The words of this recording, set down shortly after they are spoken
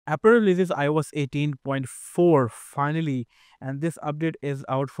Apple releases iOS 18.4 finally, and this update is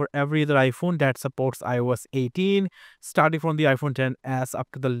out for every other iPhone that supports iOS 18, starting from the iPhone 10s up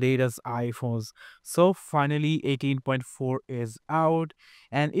to the latest iPhones. So finally, 18.4 is out,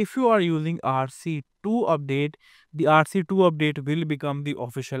 and if you are using RC2 update, the RC2 update will become the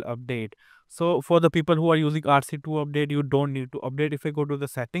official update. So for the people who are using RC2 update, you don't need to update. If I go to the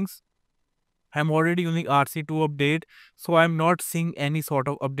settings, I'm already using RC2 update, so I'm not seeing any sort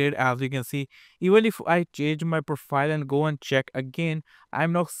of update. As you can see, even if I change my profile and go and check again,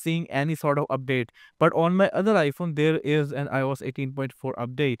 I'm not seeing any sort of update. But on my other iPhone, there is an iOS 18.4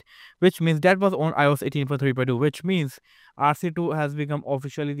 update, which means that was on iOS 18.3.2, which means RC2 has become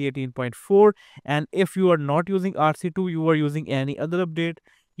officially the 18.4. And if you are not using RC2, you are using any other update,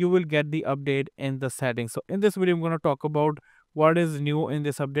 you will get the update in the settings. So in this video, I'm going to talk about what is new in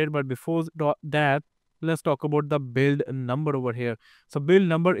this update. But before that, let's talk about the build number over here. So build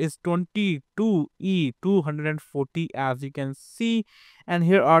number is 22E240, as you can see, and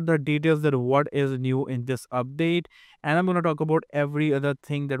here are the details that what is new in this update, and I'm going to talk about every other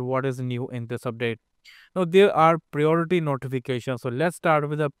thing that what is new in this update. Now there are priority notifications, so let's start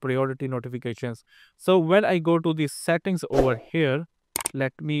with the priority notifications. So when I go to the settings over here,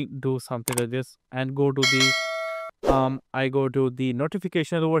 let me do something like this and go to the I go to the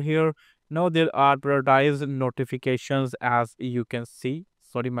notification over here. Now there are prioritized notifications, as you can see.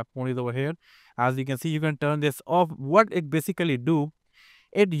 Sorry, my phone is over here. As you can see, you can turn this off. What it basically do,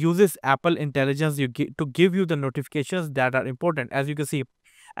 it uses Apple Intelligence to give you the notifications that are important. As you can see,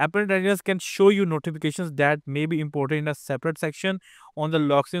 Apple Intelligence can show you notifications that may be important in a separate section on the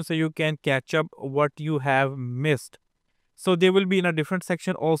lock screen, so you can catch up what you have missed. So they will be in a different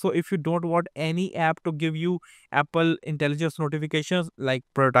section. Also, if you don't want any app to give you Apple Intelligence notifications, like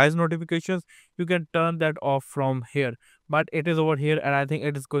prioritized notifications, you can turn that off from here. But it is over here, and I think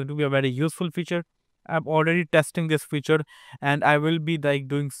it is going to be a very useful feature. I'm already testing this feature, and I will be like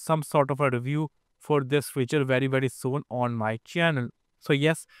doing some sort of a review for this feature very soon on my channel. So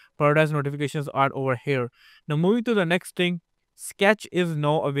yes, prioritized notifications are over here. Now moving to the next thing, Sketch is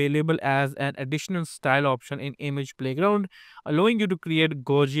now available as an additional style option in Image Playground, allowing you to create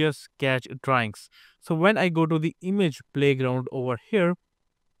gorgeous sketch drawings. So when I go to the Image Playground over here,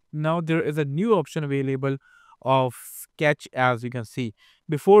 now there is a new option available of sketch. As you can see,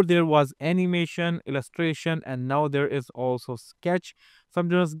 before there was animation, illustration, and now there is also sketch. So I'm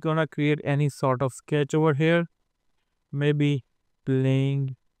just gonna create any sort of sketch over here, maybe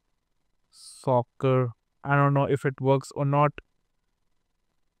playing soccer. I don't know if it works or not,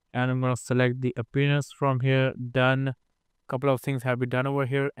 and I'm going to select the appearance from here. Done. Couple of things have been done over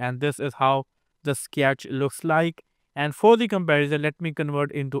here, and this is how the sketch looks like. And for the comparison, let me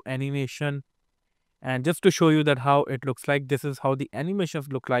convert into animation, and just to show you that how it looks like, this is how the animations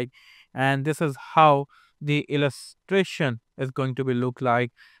look like, and this is how the illustration is going to be look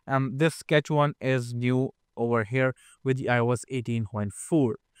like. This sketch one is new over here with the iOS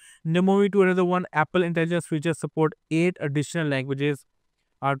 18.4. Now moving to another one, Apple Intelligence features support 8 additional languages,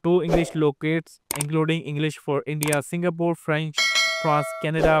 are 2 English locates, including English for India, Singapore, French, France,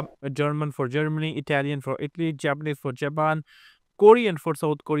 Canada, German for Germany, Italian for Italy, Japanese for Japan, Korean for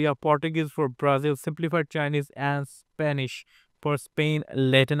South Korea, Portuguese for Brazil, Simplified Chinese, and Spanish for Spain,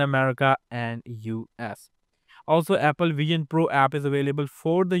 Latin America, and US. Also, Apple Vision Pro app is available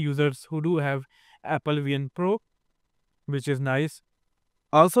for the users who do have Apple Vision Pro, which is nice.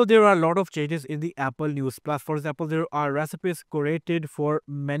 Also, there are a lot of changes in the Apple News Plus. For example, there are recipes curated for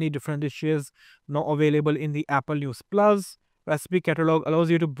many different dishes now available in the Apple News Plus. Recipe catalog allows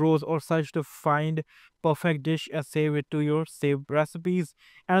you to browse or search to find perfect dish and save it to your saved recipes,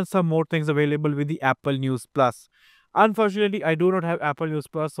 and some more things available with the Apple News Plus. Unfortunately, I do not have Apple News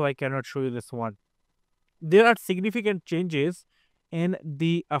Plus, so I cannot show you this one. There are significant changes in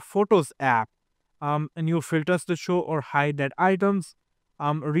the Photos app. New filters to show or hide dead items,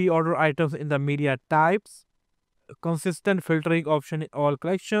 reorder items in the media types, consistent filtering option in all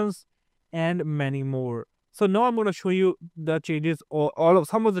collections, and many more. So now I'm going to show you the changes, or all of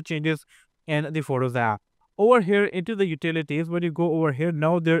some of the changes in the Photos app. Over here into the utilities, when you go over here,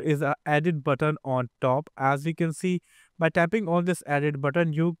 now there is a edit button on top. As you can see, by tapping on this edit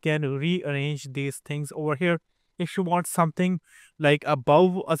button, you can rearrange these things over here. If you want something like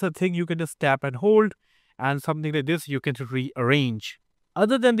above other thing, you can just tap and hold, and something like this you can rearrange.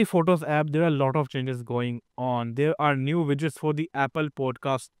 Other than the Photos app, there are a lot of changes going on. There are new widgets for the Apple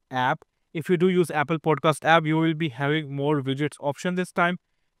Podcast app. If you do use Apple Podcast app, you will be having more widgets option this time.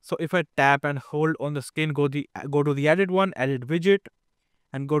 So if I tap and hold on the screen, go to the edit one, edit widget,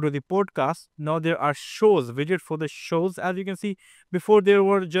 and go to the podcast, now there are shows, widget for the shows. As you can see, before there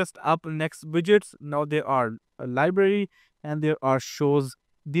were just up next widgets, now there are a library and there are shows.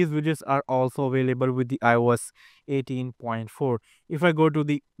 These widgets are also available with the iOS 18.4. If I go to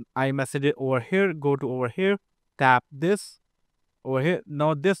the iMessage over here, go to over here, tap this over here.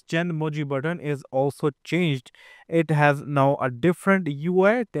 Now this Gen emoji button is also changed. It has now a different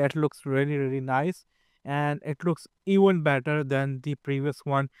UI that looks really nice, and it looks even better than the previous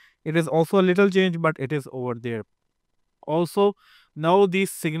one. It is also a little change, but it is over there. Also, now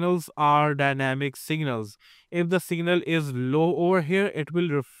these signals are dynamic signals. If the signal is low over here, it will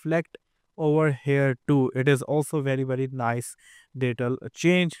reflect over here too. It is also very nice detail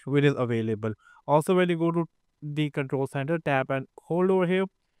change which is available. Also, when you go to the control center, tap and hold over here.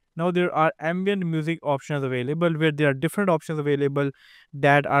 Now there are ambient music options available, where there are different options available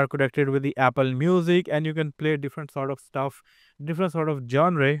that are connected with the Apple Music, and you can play different sort of stuff, different sort of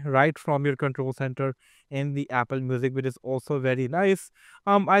genre right from your control center in the Apple Music, which is also very nice.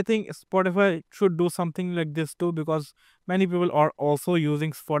 I think Spotify should do something like this too, because many people are also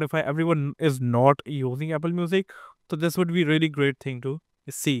using Spotify. Everyone is not using Apple Music, so this would be really great thing to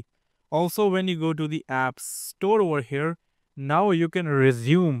see. Also, when you go to the App Store over here, now you can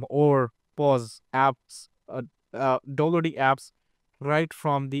resume or pause apps, downloading apps right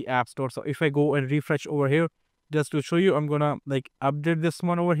from the App Store. So if I go and refresh over here, just to show you, I'm gonna like update this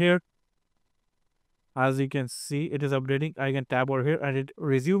one over here. As you can see, it is updating. I can tab over here and it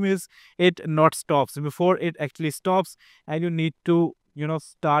resumes. It not stops before it actually stops, and you need to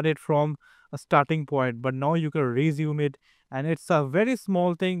start it from a starting point. But now you can resume it, and it's a very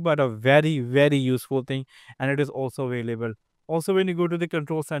small thing but a very useful thing, and it is also available. Also, when you go to the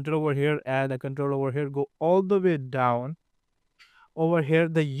control center over here and the control over here, go all the way down over here.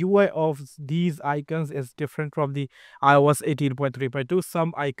 The UI of these icons is different from the iOS 18.3.2.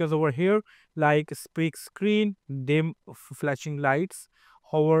 Some icons over here like speak screen, dim flashing lights,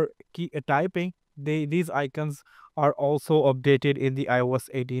 hover key typing, these icons are also updated in the iOS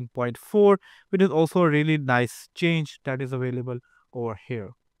 18.4, which is also a really nice change that is available over here.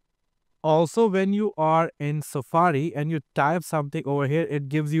 Also, when you are in Safari and you type something over here, it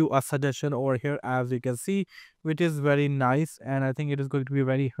gives you a suggestion over here, as you can see, which is very nice, and I think it is going to be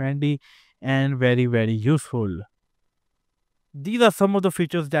very handy and very useful. These are some of the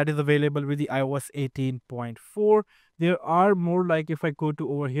features that is available with the iOS 18.4. There are more, like if I go to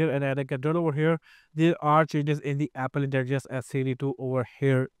over here and add a control over here, there are changes in the Apple Intelligence S32 over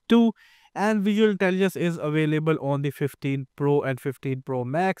here too. And visual intelligence is available on the 15 Pro and 15 Pro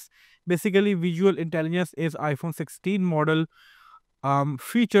Max. Basically, visual intelligence is iPhone 16 model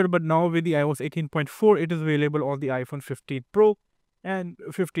feature, but now with the iOS 18.4, it is available on the iPhone 15 Pro and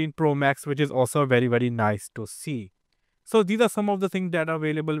 15 Pro Max, which is also very nice to see. So these are some of the things that are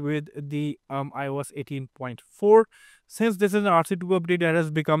available with the iOS 18.4. Since this is an RC2 update that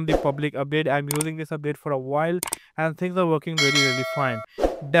has become the public update, I'm using this update for a while and things are working really fine.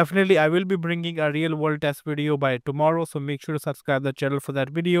 Definitely, I will be bringing a real world test video by tomorrow. So make sure to subscribe the channel for that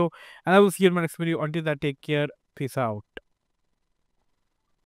video. And I will see you in my next video. Until that, take care. Peace out.